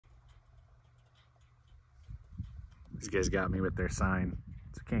These guys got me with their sign,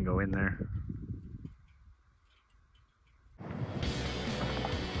 so I can't go in there.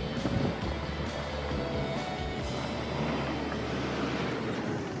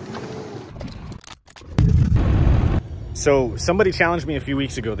 So somebody challenged me a few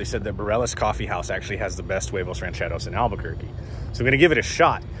weeks ago. They said that Barelas Coffee House actually has the best huevos rancheros in Albuquerque. So I'm gonna give it a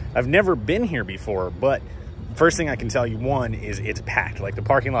shot. I've never been here before, but first thing I can tell you, one, is it's packed. Like, the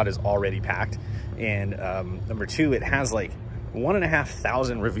parking lot is already packed. And number two, it has like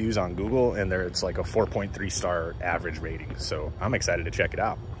 1,500 reviews on Google, and it's like a 4.3 star average rating. So I'm excited to check it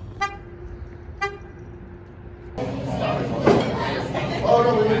out.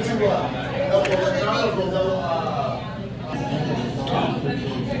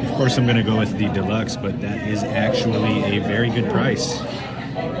 Of course, I'm gonna go with the deluxe, but that is actually a very good price.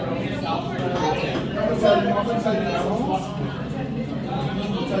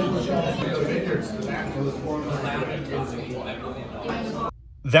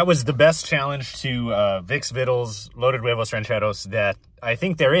 That was the best challenge to Vic's Vittles Loaded Huevos Rancheros that I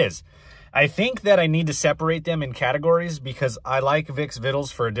think there is. I think that I need to separate them in categories because I like Vic's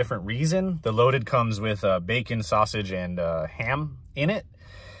Vittles for a different reason. The loaded comes with bacon, sausage, and ham in it.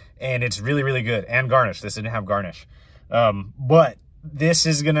 And it's really, really good. And garnish. This didn't have garnish. But this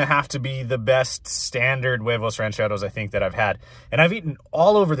is going to have to be the best standard huevos rancheros I think that I've had. And I've eaten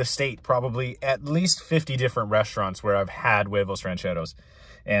all over the state, probably at least 50 different restaurants where I've had huevos rancheros.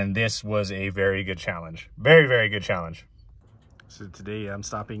 And this was a very good challenge. Very, very good challenge. So today I'm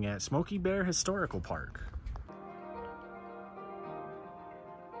stopping at Smokey Bear Historical Park.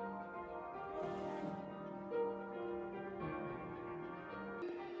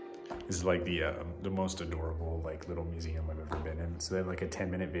 This is like the most adorable like little museum I've ever been in. So they have like a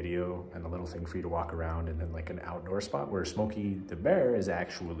 10-minute video and a little thing for you to walk around, and then like an outdoor spot where Smokey the Bear is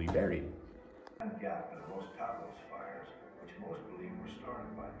actually buried. Gap in most Taos fires, which most believe were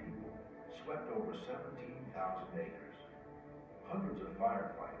started by people, swept over 17,000 acres. Hundreds of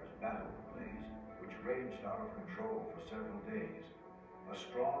firefighters battled the blaze, which raged out of control for several days. A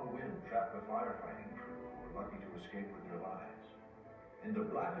strong wind trapped the firefighting crew, who were lucky to escape with their lives. In the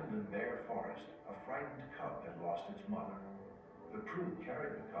blackened and bare forest, a frightened cub had lost its mother. The crew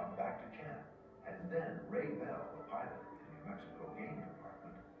carried the cub back to camp, and then Ray Bell, the pilot of the New Mexico Game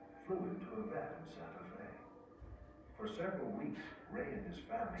Department, flew him to a vet in Santa Fe. For several weeks, Ray and his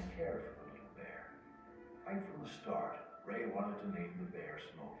family cared for the little bear. Right from the start, Ray wanted to name the bear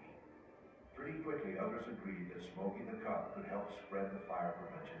Smokey. Pretty quickly, others agreed that Smokey the cub could help spread the fire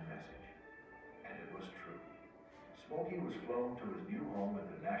prevention message. And it was true. Smokey was flown to his new home at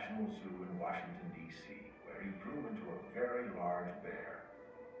the National Zoo in Washington, D.C., where he grew into a very large bear.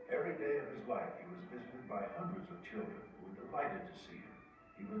 Every day of his life, he was visited by hundreds of children who were delighted to see him,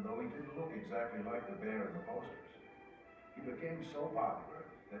 even though he didn't look exactly like the bear in the posters. He became so popular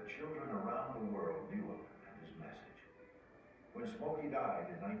that children around the world knew of him and his message. When Smokey died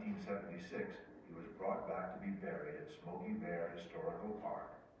in 1976, he was brought back to be buried at Smokey Bear Historical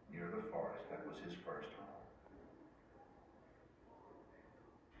Park, near the forest that was his first home.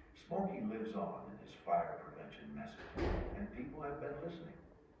 Smokey lives on in his fire prevention message, and people have been listening.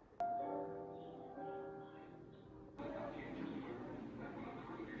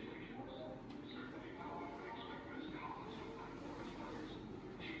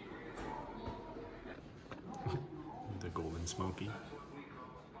 The Golden Smokey.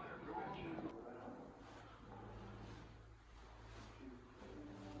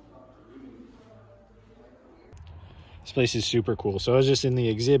 This place is super cool. So I was just in the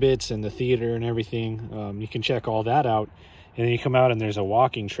exhibits and the theater and everything. You can check all that out. And then you come out and there's a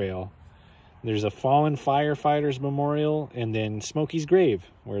walking trail. There's a fallen firefighters memorial, and then Smokey's grave,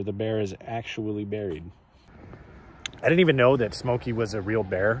 where the bear is actually buried. I didn't even know that Smokey was a real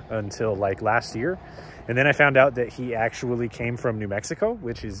bear until like last year. And then I found out that he actually came from New Mexico,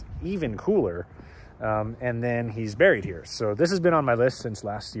 which is even cooler. And then he's buried here. So this has been on my list since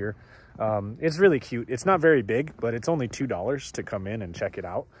last year. It's really cute. It's not very big, but it's only $2 to come in and check it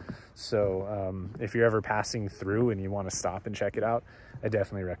out. So if you're ever passing through and you want to stop and check it out, I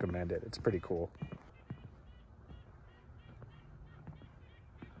definitely recommend it. It's pretty cool.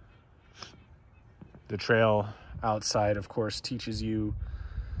 The trail outside, of course, teaches you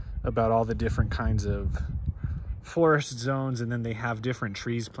about all the different kinds of forest zones, and then they have different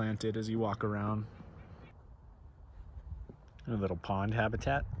trees planted as you walk around. A little pond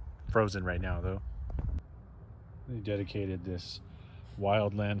habitat. Frozen right now, though. They dedicated this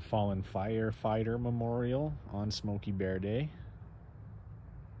Wildland Fallen Firefighter Memorial on Smokey Bear Day.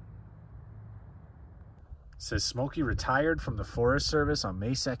 says Smokey retired from the Forest Service on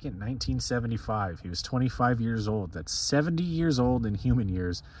May 2nd, 1975. He was 25 years old. That's 70 years old in human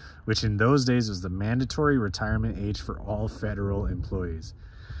years, which in those days was the mandatory retirement age for all federal employees.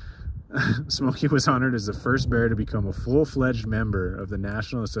 Smokey was honored as the first bear to become a full-fledged member of the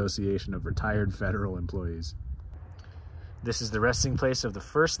National Association of Retired Federal Employees. This is the resting place of the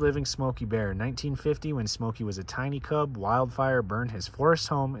first living Smokey Bear. In 1950, when Smokey was a tiny cub, wildfire burned his forest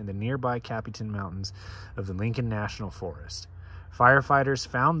home in the nearby Capitan Mountains of the Lincoln National Forest. Firefighters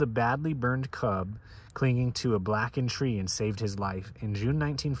found the badly burned cub clinging to a blackened tree and saved his life. In June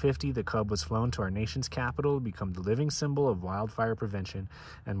 1950, the cub was flown to our nation's capital to become the living symbol of wildfire prevention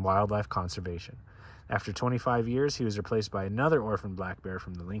and wildlife conservation. After 25 years, he was replaced by another orphan black bear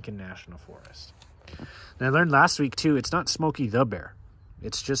from the Lincoln National Forest. And I learned last week, too, it's not Smokey the Bear.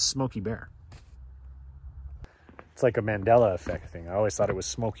 It's just Smokey Bear. It's like a Mandela effect thing. I always thought it was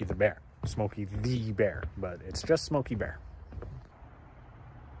Smokey the Bear. Smokey the Bear. But it's just Smokey Bear.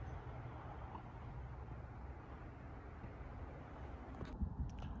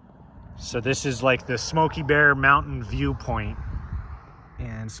 So this is like the Smokey Bear mountain viewpoint.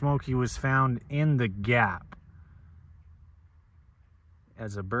 And Smokey was found in the gap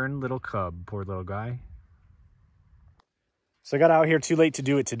as a burned little cub. Poor little guy. So I got out here too late to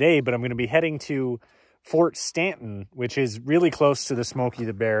do it today, but I'm going to be heading to Fort Stanton, which is really close to the Smokey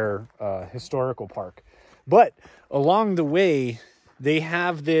the Bear historical park. But along the way, they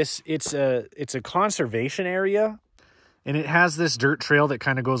have this, it's a conservation area, and it has this dirt trail that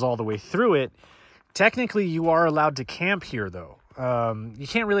kind of goes all the way through it. Technically, you are allowed to camp here, though. You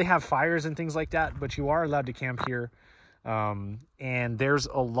can't really have fires and things like that, but you are allowed to camp here. And there's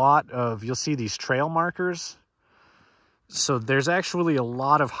a lot of, you'll see these trail markers. So there's actually a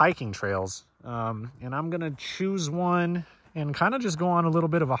lot of hiking trails. And I'm going to choose one and kind of just go on a little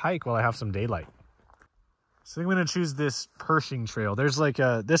bit of a hike while I have some daylight. So I'm going to choose this Pershing Trail. There's like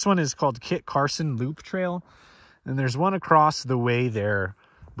this one is called Kit Carson Loop Trail. And there's one across the way there.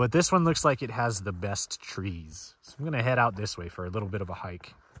 But this one looks like it has the best trees. So I'm going to head out this way for a little bit of a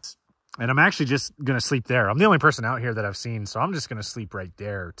hike. And I'm actually just going to sleep there. I'm the only person out here that I've seen, so I'm just going to sleep right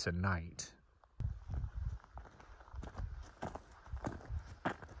there tonight.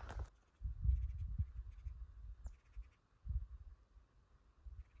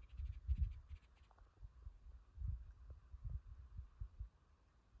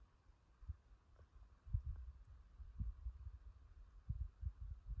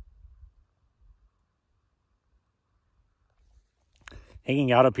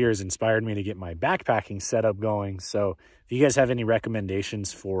 Hanging out up here has inspired me to get my backpacking setup going. So if you guys have any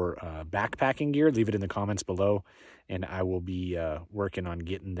recommendations for backpacking gear, leave it in the comments below. And I will be working on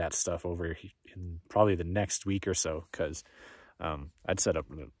getting that stuff over in probably the next week or so, because I'd set up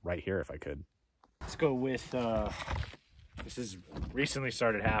right here if I could. Let's go with, this has recently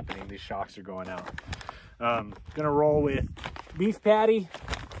started happening. These shocks are going out. Gonna roll with beef patty,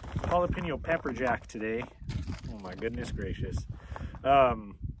 jalapeno pepper jack today. Oh my goodness gracious.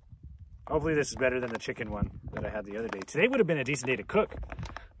 Hopefully this is better than the chicken one that I had the other day. Today would have been a decent day to cook.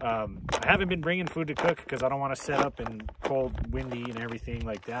 I haven't been bringing food to cook because I don't want to set up in cold, windy, and everything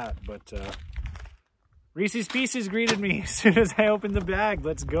like that. But Reese's Pieces greeted me as soon as I opened the bag.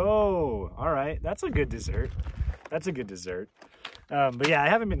 Let's go. All right, that's a good dessert. That's a good dessert. But yeah, I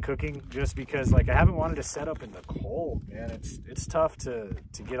haven't been cooking just because like I haven't wanted to set up in the cold, man. It's tough to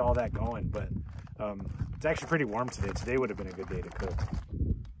get all that going, but it's actually pretty warm today. Today would have been a good day to cook.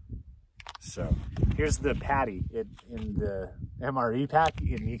 So here's the patty in the MRE pack,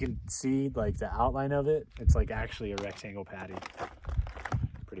 and you can see like the outline of it. It's like actually a rectangle patty.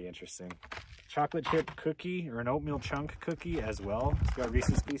 Pretty interesting. Chocolate chip cookie or an oatmeal chunk cookie as well. It's got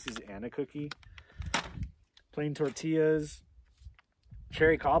Reese's Pieces and a cookie. Plain tortillas.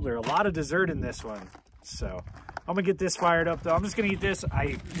 Cherry cobbler. A lot of dessert in this one. So I'm gonna get this fired up though. I'm just gonna eat this.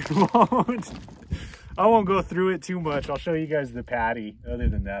 I won't go through it too much. I'll show you guys the patty. Other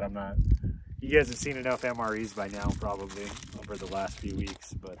than that, I'm not. You guys have seen enough MREs by now, probably over the last few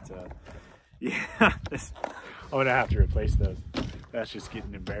weeks. But yeah, I'm gonna have to replace those. That's just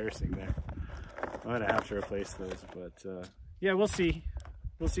getting embarrassing there. I'm gonna have to replace those. But yeah, we'll see.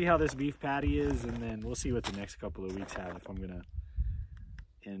 We'll see how this beef patty is, and then we'll see what the next couple of weeks have. If I'm gonna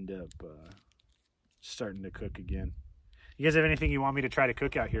end up starting to cook again. You guys have anything you want me to try to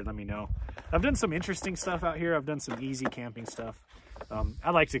cook out here, let me know. I've done some interesting stuff out here. I've done some easy camping stuff.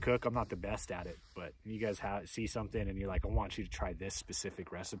 I like to cook. I'm not the best at it, but you guys see something and you're like, I want you to try this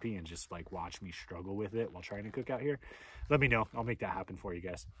specific recipe and just like watch me struggle with it while trying to cook out here, let me know. I'll make that happen for you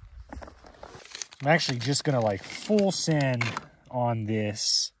guys. I'm actually just gonna like full send on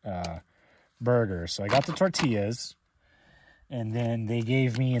this burger. So I got the tortillas, and then they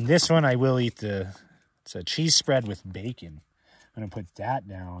gave me, in this one I will eat it's a cheese spread with bacon. I'm going to put that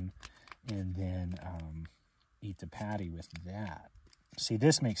down and then eat the patty with that. See,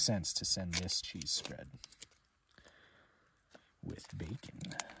 this makes sense to send this cheese spread with bacon.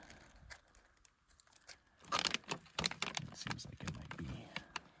 It seems like it might be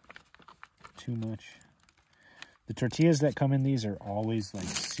too much. The tortillas that come in these are always like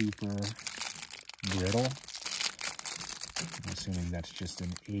super brittle. I'm assuming that's just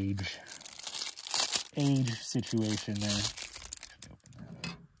an age situation there. Let me open that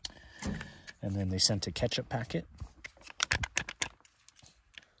up. And then they sent a ketchup packet.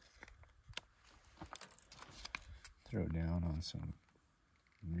 Throw it down on some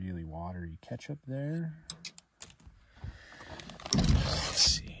really watery ketchup there. Let's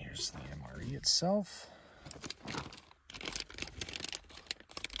see, here's the MRE itself.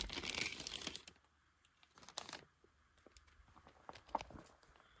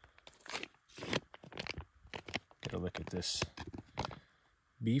 Get a look at this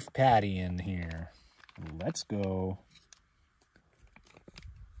beef patty in here. Let's go.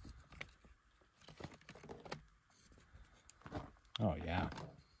 Oh, yeah.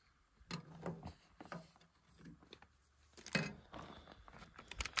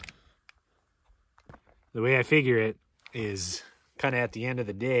 The way I figure it is kind of at the end of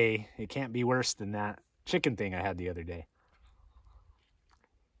the day, it can't be worse than that chicken thing I had the other day.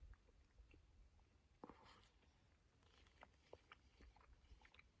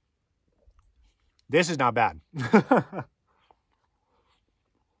 This is not bad.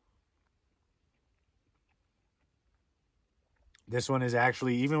 This one is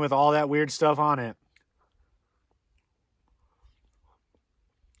actually, even with all that weird stuff on it,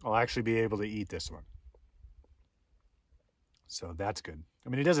 I'll actually be able to eat this one. So that's good. I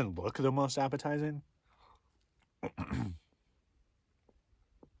mean, it doesn't look the most appetizing.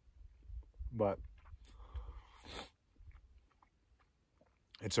 But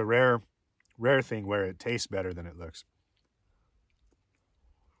it's a rare thing where it tastes better than it looks.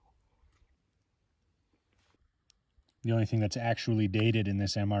 The only thing that's actually dated in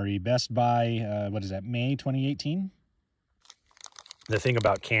this MRE, Best by, what is that, May 2018? The thing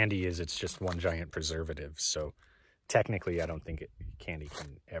about candy is it's just one giant preservative, so technically I don't think candy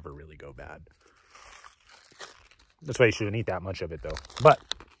can ever really go bad. That's why you shouldn't eat that much of it, though. But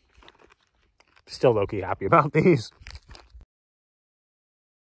still low-key happy about these.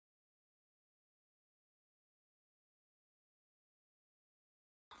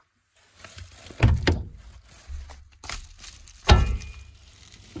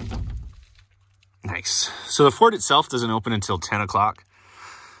 Nice. So the fort itself doesn't open until 10 o'clock,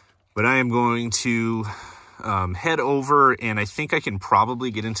 but I am going to head over, and I think I can probably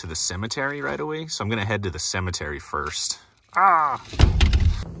get into the cemetery right away. So I'm going to head to the cemetery first. Ah!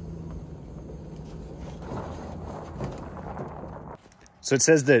 So it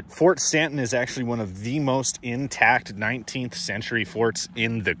says that Fort Stanton is actually one of the most intact 19th century forts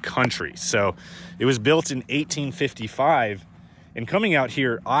in the country. So it was built in 1855, and coming out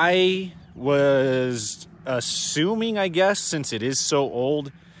here, I was assuming, I guess, since it is so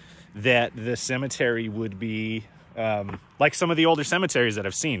old, that the cemetery would be like some of the older cemeteries that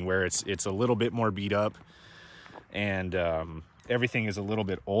I've seen, where it's a little bit more beat up and everything is a little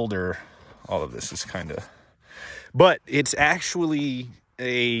bit older. All of this is kind of, but it's actually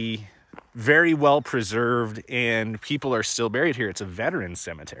a very well preserved, and people are still buried here. It's a veteran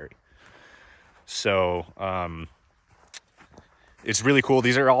cemetery, so it's really cool.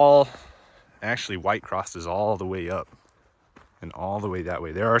 These are all actually white crosses all the way up and all the way that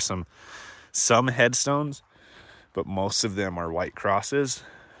way. There are some headstones, but most of them are white crosses.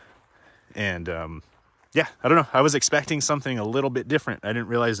 And yeah, I don't know. I was expecting something a little bit different. I didn't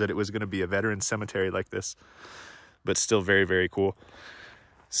realize that it was going to be a veteran cemetery like this, but still very, very cool.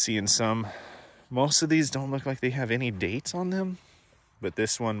 Seeing most of these don't look like they have any dates on them, but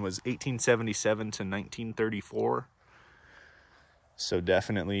this one was 1877 to 1934. So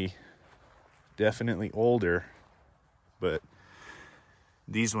definitely older, but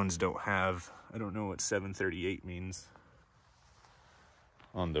these ones don't have, I don't know what 738 means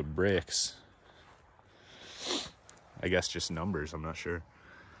on the bricks. I guess just numbers, I'm not sure.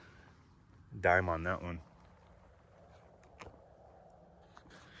 Dime on that one.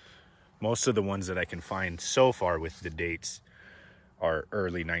 Most of the ones that I can find so far with the dates are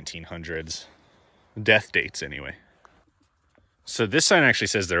early 1900s. Death dates, anyway. So this sign actually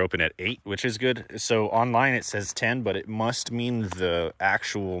says they're open at 8, which is good. So online it says 10, but it must mean the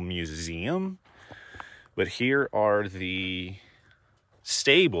actual museum. But here are the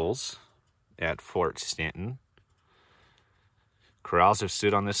stables, at Fort Stanton. Corrals have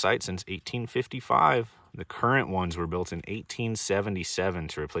stood on this site since 1855. The current ones were built in 1877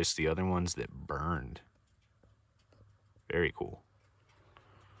 to replace the other ones that burned. Very cool.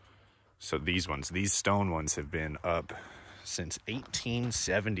 So these stone ones have been up since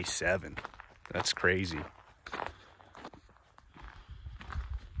 1877. That's crazy.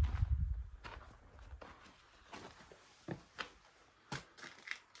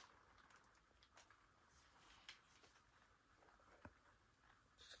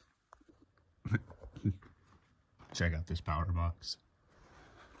 Check out this power box.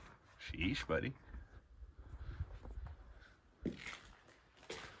 Sheesh, buddy.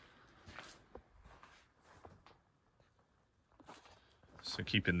 So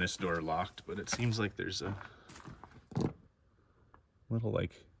keeping this door locked, but it seems like there's a little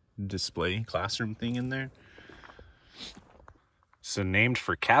like display classroom thing in there. So named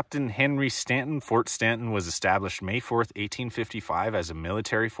for Captain Henry Stanton, Fort Stanton was established May 4th, 1855 as a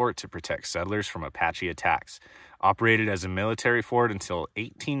military fort to protect settlers from Apache attacks. Operated as a military fort until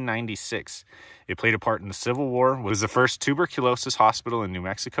 1896. It played a part in the Civil War, was the first tuberculosis hospital in New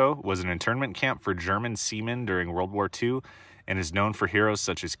Mexico, was an internment camp for German seamen during World War II, and is known for heroes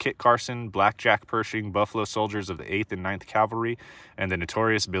such as Kit Carson, Blackjack Pershing, Buffalo Soldiers of the 8th and 9th Cavalry, and the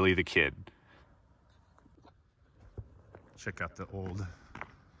notorious Billy the Kid. Check out the old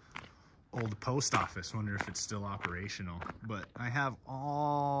post office. Wonder if it's still operational. But I have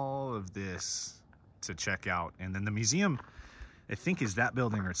all of this to check out. And then the museum, I think, is that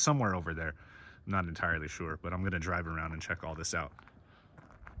building or it's somewhere over there. I'm not entirely sure, but I'm going to drive around and check all this out.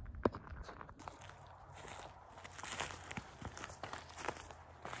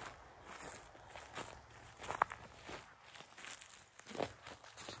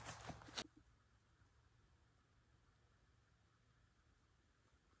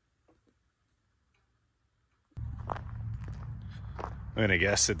 I'm gonna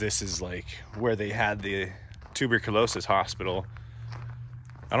guess that this is like where they had the tuberculosis hospital.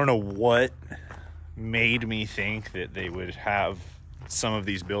 I don't know what made me think that they would have some of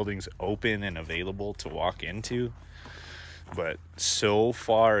these buildings open and available to walk into, but so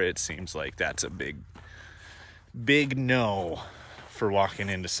far it seems like that's a big no for walking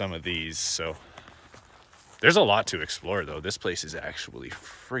into some of these. So there's a lot to explore though. This place is actually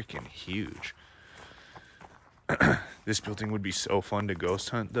freaking huge. This building would be so fun to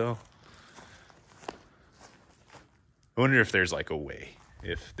ghost hunt though. I wonder if there's like a way,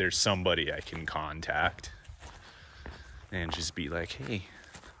 if there's somebody I can contact and just be like, hey,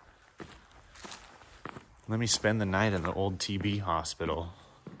 let me spend the night in the old TB hospital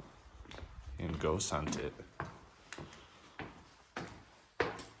and ghost hunt it.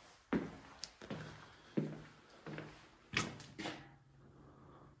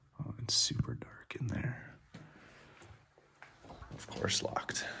 Oh, it's super dark in there. Of course,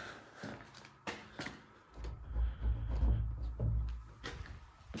 locked.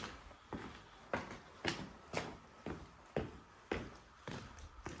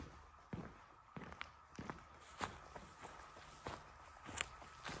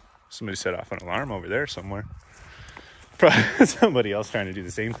 Somebody set off an alarm over there somewhere. Probably somebody else trying to do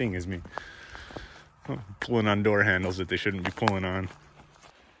the same thing as me. Pulling on door handles that they shouldn't be pulling on.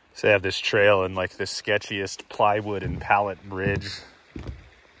 So they have this trail and like the sketchiest plywood and pallet bridge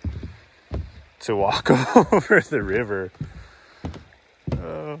to walk over the river.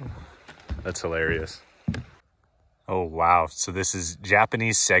 Oh, that's hilarious. Oh, wow. So this is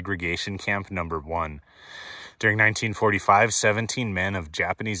Japanese segregation camp number 1. During 1945, 17 men of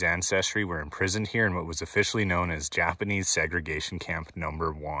Japanese ancestry were imprisoned here in what was officially known as Japanese segregation camp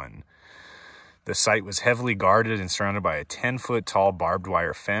number 1. The site was heavily guarded and surrounded by a 10-foot tall barbed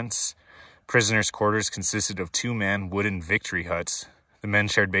wire fence. Prisoners' quarters consisted of 2-man wooden victory huts. The men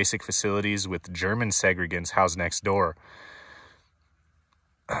shared basic facilities with German segregants housed next door.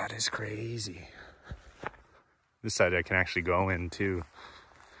 That is crazy. This side I can actually go in too.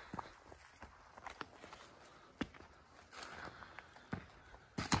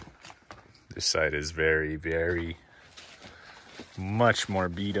 This side is very, very much more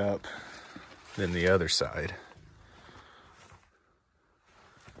beat up than the other side.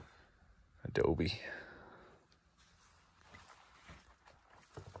 Adobe.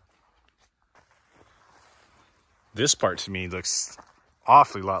 This part to me looks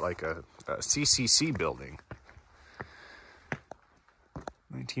awfully lot like a CCC building.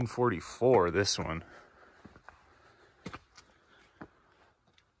 1944, this one.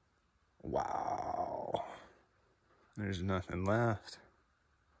 Wow. There's nothing left.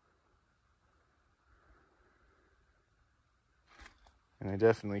 And I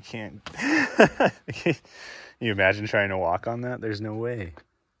definitely can't. Can you imagine trying to walk on that? There's no way.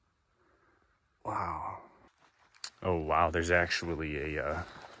 Wow. Oh, wow. There's actually a,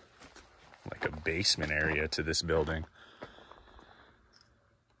 like a basement area to this building.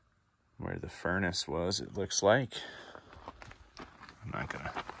 Where the furnace was, it looks like. I'm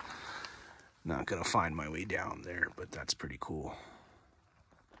not gonna find my way down there, but that's pretty cool.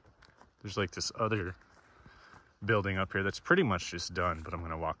 There's like this other building up here that's pretty much just done, but I'm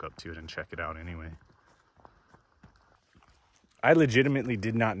gonna walk up to it and check it out anyway. I legitimately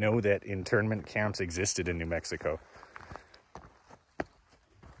did not know that internment camps existed in New Mexico.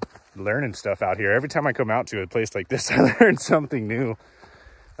 Learning stuff out here. Every time I come out to a place like this, I learn something new.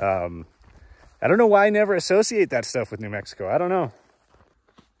 I don't know why I never associate that stuff with New Mexico. I don't know.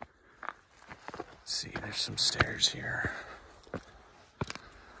 Let's see, there's some stairs here.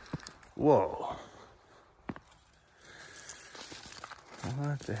 Whoa.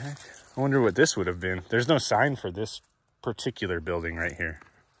 What the heck? I wonder what this would have been. There's no sign for this particular building right here.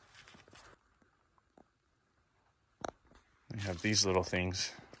 We have these little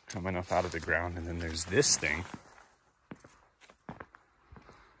things coming up out of the ground, and then there's this thing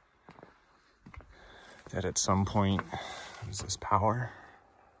that at some point, is this power?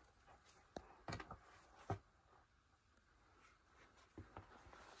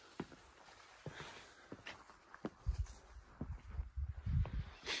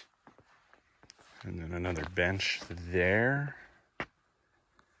 And then another bench there.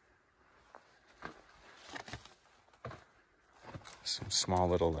 Some small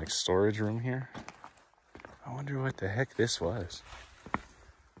little like storage room here. I wonder what the heck this was.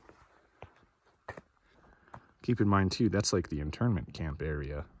 Keep in mind too, that's like the internment camp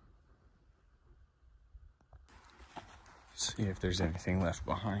area. Let's see if there's anything left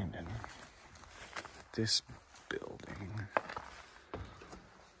behind in this building.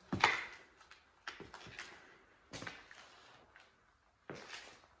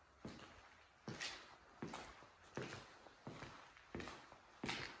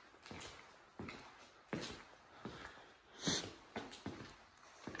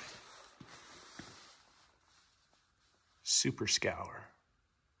 Super Scour.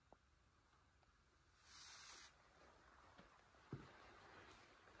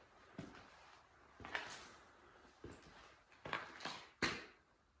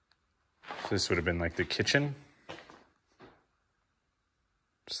 So this would have been like the kitchen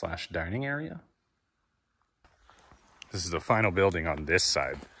 / dining area. This is the final building on this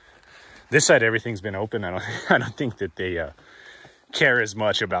side. This side, everything's been open. I don't think that they care as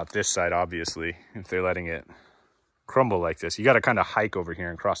much about this side, obviously, if they're letting it crumble like this. You got to kind of hike over here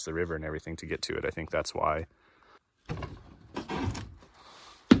and cross the river and everything to get to it. I think that's why.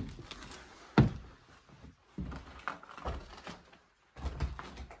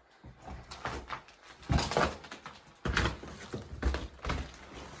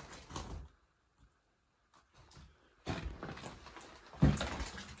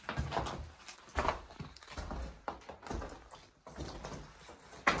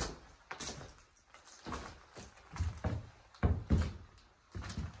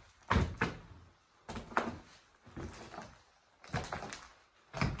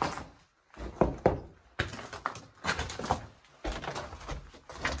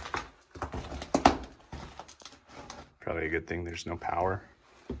 Probably a good thing there's no power.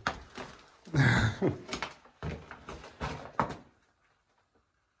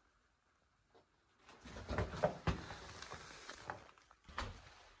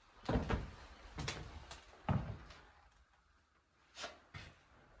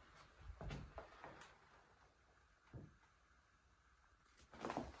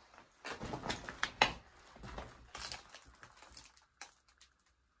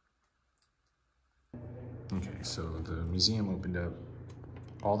 Okay, so the museum opened up.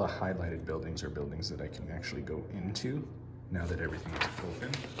 All the highlighted buildings are buildings that I can actually go into now that everything is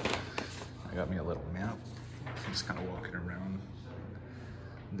open. I got me a little map, just kind of walking around.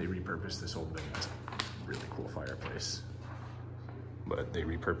 They repurposed this old building. It's a really cool fireplace. But they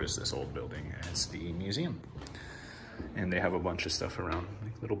repurposed this old building as the museum. And they have a bunch of stuff around,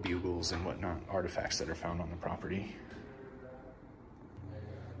 like little bugles and whatnot, artifacts that are found on the property.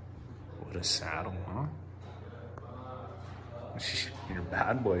 What a saddle, huh? You're a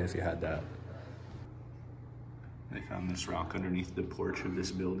bad boy if you had that. They found this rock underneath the porch of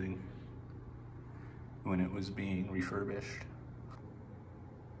this building when it was being refurbished.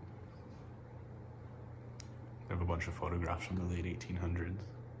 They have a bunch of photographs from the late 1800s.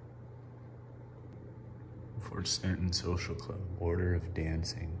 Fort Stanton Social Club, Order of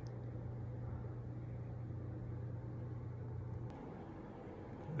Dancing.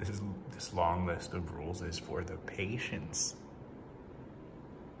 This long list of rules is for the patients.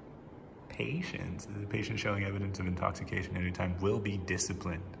 Patients. The patient showing evidence of intoxication at any time will be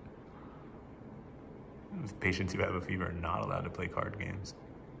disciplined. Patients who have a fever are not allowed to play card games.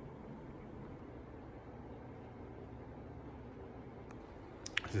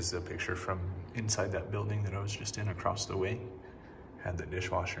 This is a picture from inside that building that I was just in across the way. Had the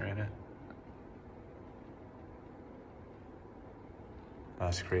dishwasher in it.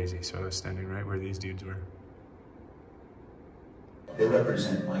 That's crazy. So I was standing right where these dudes were. They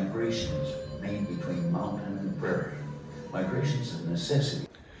represent migrations made between mountain and prairie. Migrations of necessity.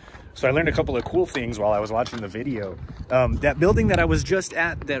 So I learned a couple of cool things while I was watching the video. That building that I was just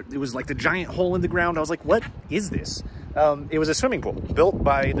at, that it was like the giant hole in the ground. I was like, what is this? It was a swimming pool built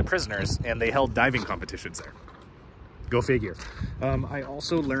by the prisoners, and they held diving competitions there. Go figure. I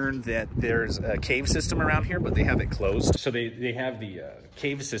also learned that there's a cave system around here, but they have it closed. So they have the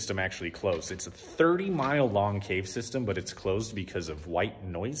cave system actually closed. It's a 30-mile long cave system, but it's closed because of white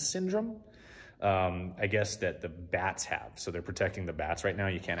noise syndrome. I guess that the bats have. So they're protecting the bats right now.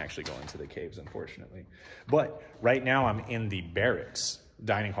 You can't actually go into the caves, unfortunately. But right now I'm in the barracks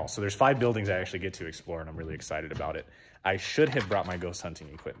dining hall. So there's 5 buildings I actually get to explore, and I'm really excited about it. I should have brought my ghost hunting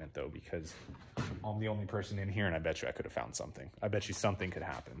equipment, though, because I'm the only person in here, and I bet you I could have found something. I bet you something could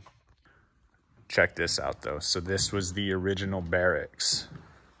happen. Check this out, though. So this was the original barracks.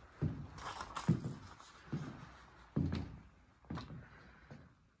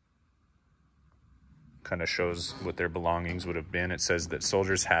 Kind of shows what their belongings would have been. It says that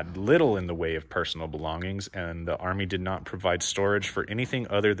soldiers had little in the way of personal belongings, and the Army did not provide storage for anything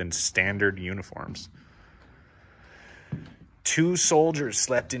other than standard uniforms. 2 soldiers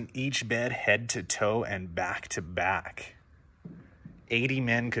slept in each bed head to toe and back to back. 80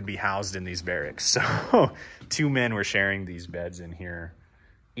 men could be housed in these barracks. So 2 men were sharing these beds in here,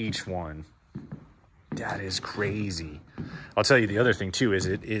 each one. That is crazy. I'll tell you the other thing too is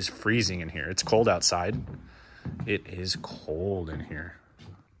it is freezing in here. It's cold outside. It is cold in here.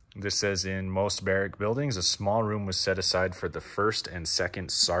 This says in most barrack buildings, a small room was set aside for the 1st and 2nd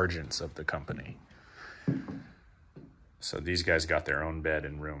sergeants of the company. So these guys got their own bed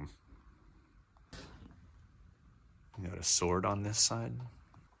and room. You got a sword on this side.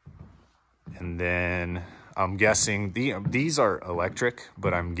 And then I'm guessing these are electric,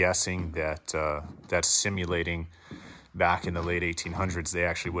 but I'm guessing that that's simulating back in the late 1800s, they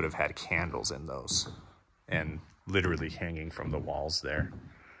actually would have had candles in those and literally hanging from the walls there.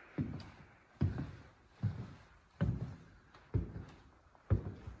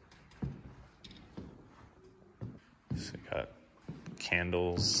 So you got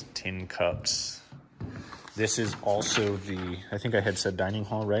candles, tin cups. This is also the, I think I had said dining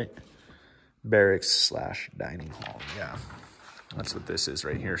hall, right? Barracks / dining hall. Yeah, that's what this is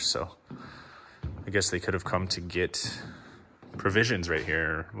right here. So I guess they could have come to get provisions right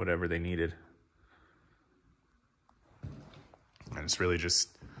here, or whatever they needed. And it's really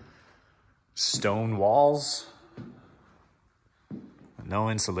just stone walls, no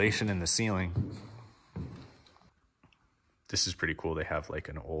insulation in the ceiling. This is pretty cool. They have like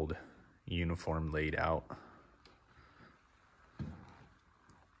an old uniform laid out.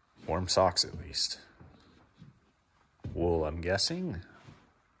 Warm socks, at least. Wool, I'm guessing.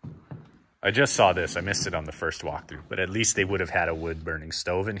 I just saw this. I missed it on the first walkthrough, but at least they would have had a wood-burning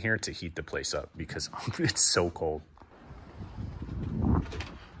stove in here to heat the place up because it's so cold.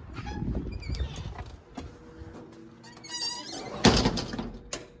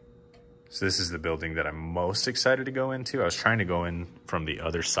 So this is the building that I'm most excited to go into. I was trying to go in from the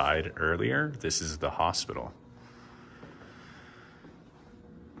other side earlier. This is the hospital.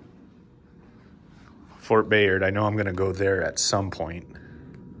 Fort Bayard, I know I'm gonna go there at some point,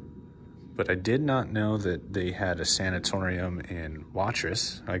 but I did not know that they had a sanatorium in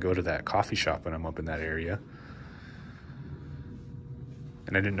Watrous. I go to that coffee shop when I'm up in that area.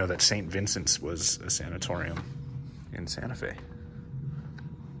 And I didn't know that St. Vincent's was a sanatorium in Santa Fe.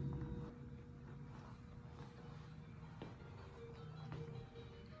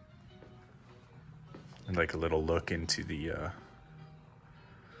 And like a little look into the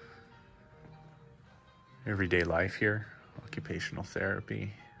everyday life here, occupational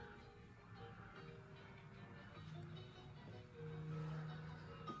therapy.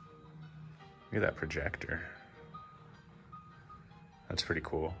 Look at that projector. That's pretty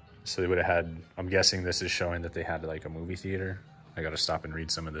cool. So they would have had, I'm guessing this is showing that they had like a movie theater. I gotta stop and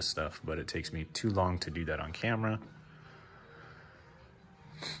read some of this stuff, but it takes me too long to do that on camera.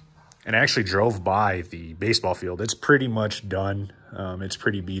 And I actually drove by the baseball field. It's pretty much done. It's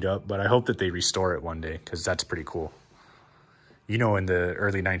pretty beat up, but I hope that they restore it one day because that's pretty cool. You know, in the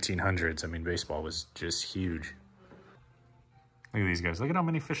early 1900s, I mean, baseball was just huge. Look at these guys. Look at how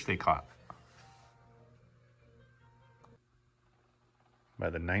many fish they caught. By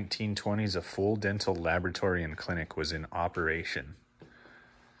the 1920s, a full dental laboratory and clinic was in operation.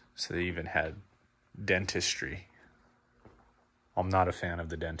 So they even had dentistry. I'm not a fan of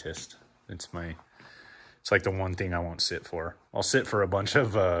the dentist. It's like the one thing I won't sit for. I'll sit for a bunch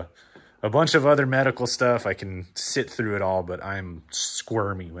of other medical stuff. I can sit through it all, but I'm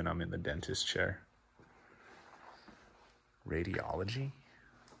squirmy when I'm in the dentist chair. Radiology?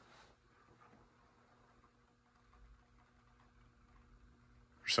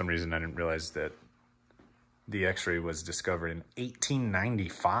 For some reason, I didn't realize that the X-ray was discovered in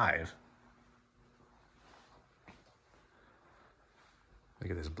 1895. Look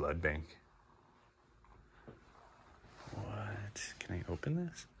at this blood bank. What? Can I open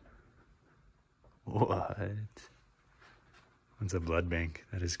this? What? It's a blood bank.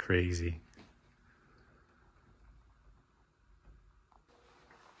 That is crazy.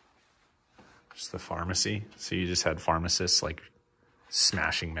 Just the pharmacy. So you just had pharmacists like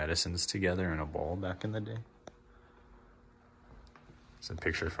smashing medicines together in a bowl back in the day. It's a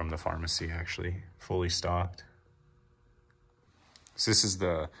picture from the pharmacy, actually, fully stocked. So this is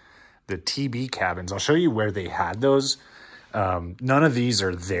the TB cabins. I'll show you where they had those. None of these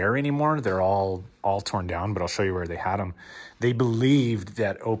are there anymore. They're all torn down, but I'll show you where they had them. They believed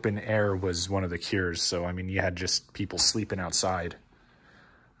that open air was one of the cures. So, I mean, you had just people sleeping outside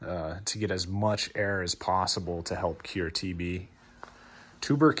to get as much air as possible to help cure TB.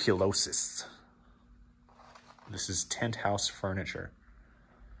 Tuberculosis. This is tent house furniture.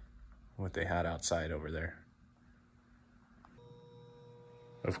 What they had outside over there.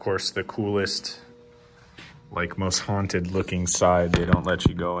 Of course, the coolest, like most haunted looking side they don't let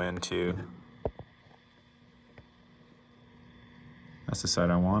you go into. That's the side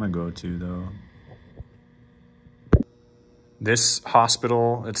I want to go to though. This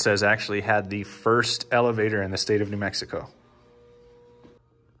hospital, it says, actually had the first elevator in the state of New Mexico.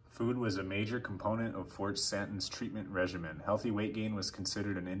 Food was a major component of Fort Stanton's treatment regimen. Healthy weight gain was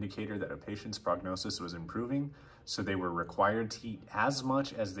considered an indicator that a patient's prognosis was improving, so they were required to eat as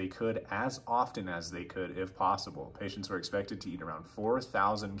much as they could, as often as they could, if possible. Patients were expected to eat around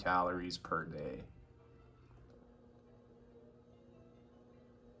 4,000 calories per day.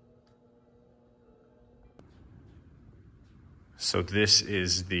 So this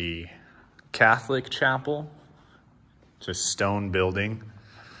is the Catholic chapel. It's a stone building.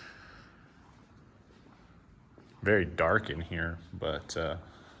 Very dark in here, but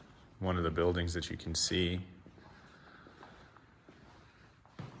one of the buildings that you can see.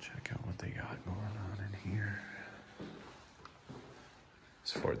 Check out what they got going on in here.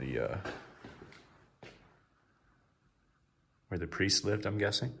 It's for the where the priest lived, I'm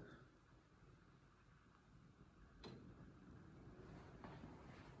guessing.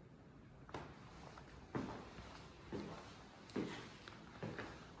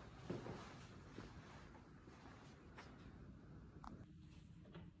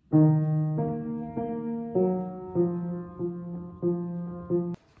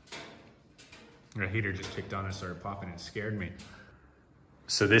 The heater just kicked on and started popping. It scared me.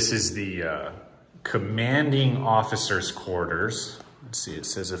 So this is the commanding officer's quarters. Let's see, it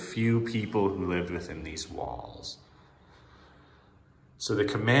says a few people who lived within these walls. So the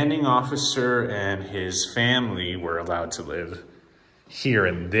commanding officer and his family were allowed to live here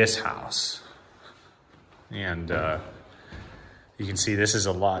in this house. And you can see this is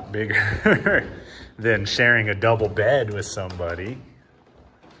a lot bigger than sharing a double bed with somebody,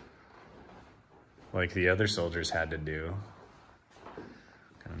 like the other soldiers had to do.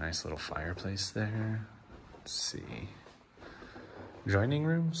 Got a nice little fireplace there. Let's see. Joining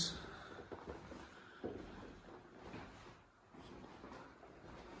rooms?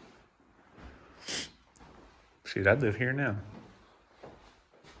 Shoot, I'd live here now.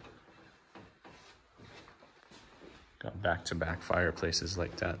 Got back-to-back fireplaces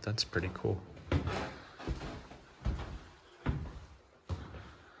like that. That's pretty cool.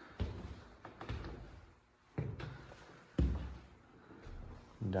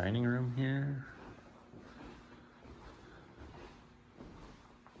 Dining room here.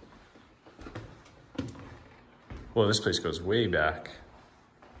 Well, this place goes way back.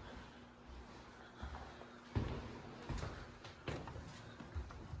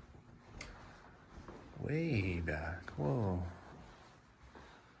 Way back. Whoa.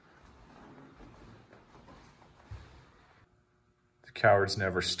 The cowards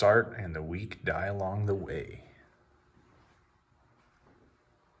never start and the weak die along the way.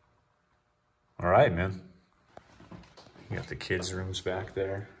 All right, man. You got the kids' rooms back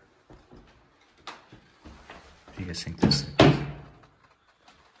there. What do you guys think this is?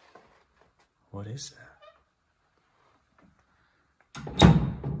 What is that?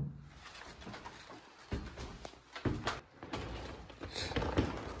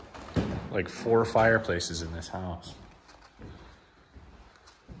 Like 4 fireplaces in this house.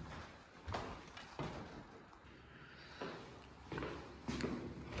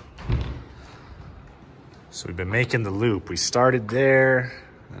 So we've been making the loop. We started there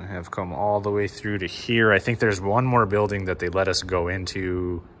and have come all the way through to here. I think there's one more building that they let us go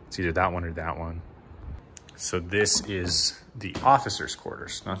into. It's either that one or that one. So this is the officers'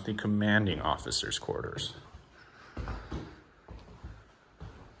 quarters, not the commanding officers' quarters.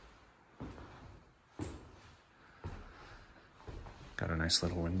 Got a nice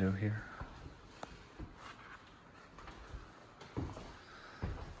little window here.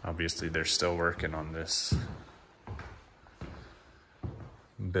 Obviously, they're still working on this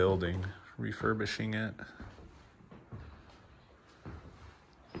building, refurbishing it.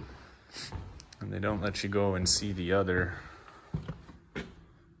 And they don't let you go and see the other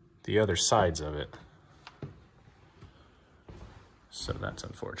sides of it. So that's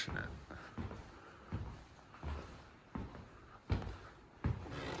unfortunate.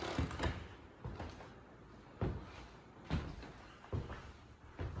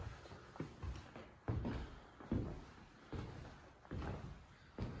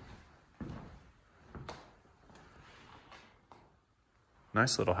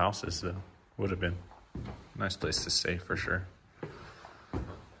 Nice little houses, though. Would have been a nice place to stay for sure.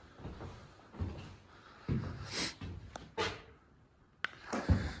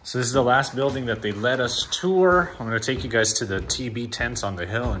 So this is the last building that they let us tour. I'm going to take you guys to the TB tents on the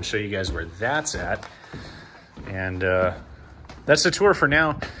hill and show you guys where that's at. And that's the tour for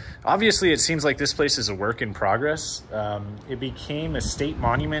now. Obviously, it seems like this place is a work in progress. It became a state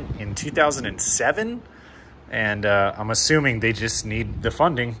monument in 2007. And I'm assuming they just need the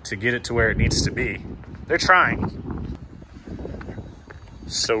funding to get it to where it needs to be. They're trying.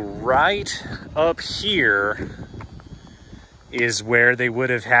 So right up here is where they would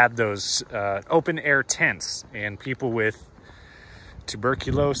have had those open air tents and people with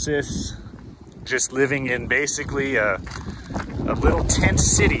tuberculosis just living in basically a little tent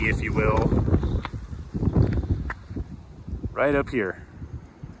city, if you will. Right up here.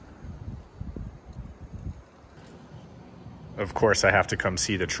 Of course, I have to come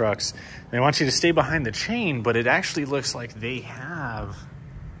see the trucks. They want you to stay behind the chain, but it actually looks like they have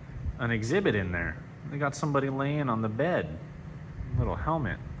an exhibit in there. They got somebody laying on the bed, little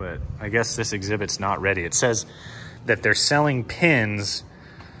helmet, but I guess this exhibit's not ready. It says that they're selling pins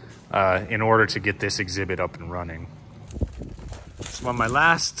in order to get this exhibit up and running. So on my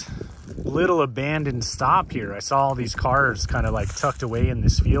last little abandoned stop here, I saw all these cars kind of like tucked away in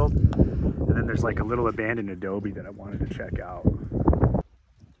this field. And then there's like a little abandoned adobe that I wanted to check out.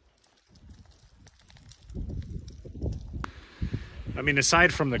 I mean,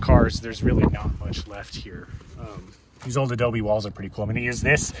 aside from the cars, there's really not much left here. These old adobe walls are pretty cool. I'm going to use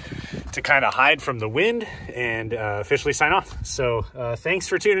this to kind of hide from the wind and officially sign off. So thanks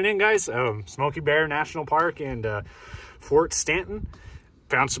for tuning in, guys. Smokey Bear National Park and Fort Stanton.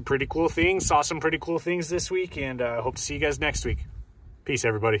 Found some pretty cool things, saw some pretty cool things this week, and hope to see you guys next week. Peace,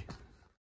 everybody.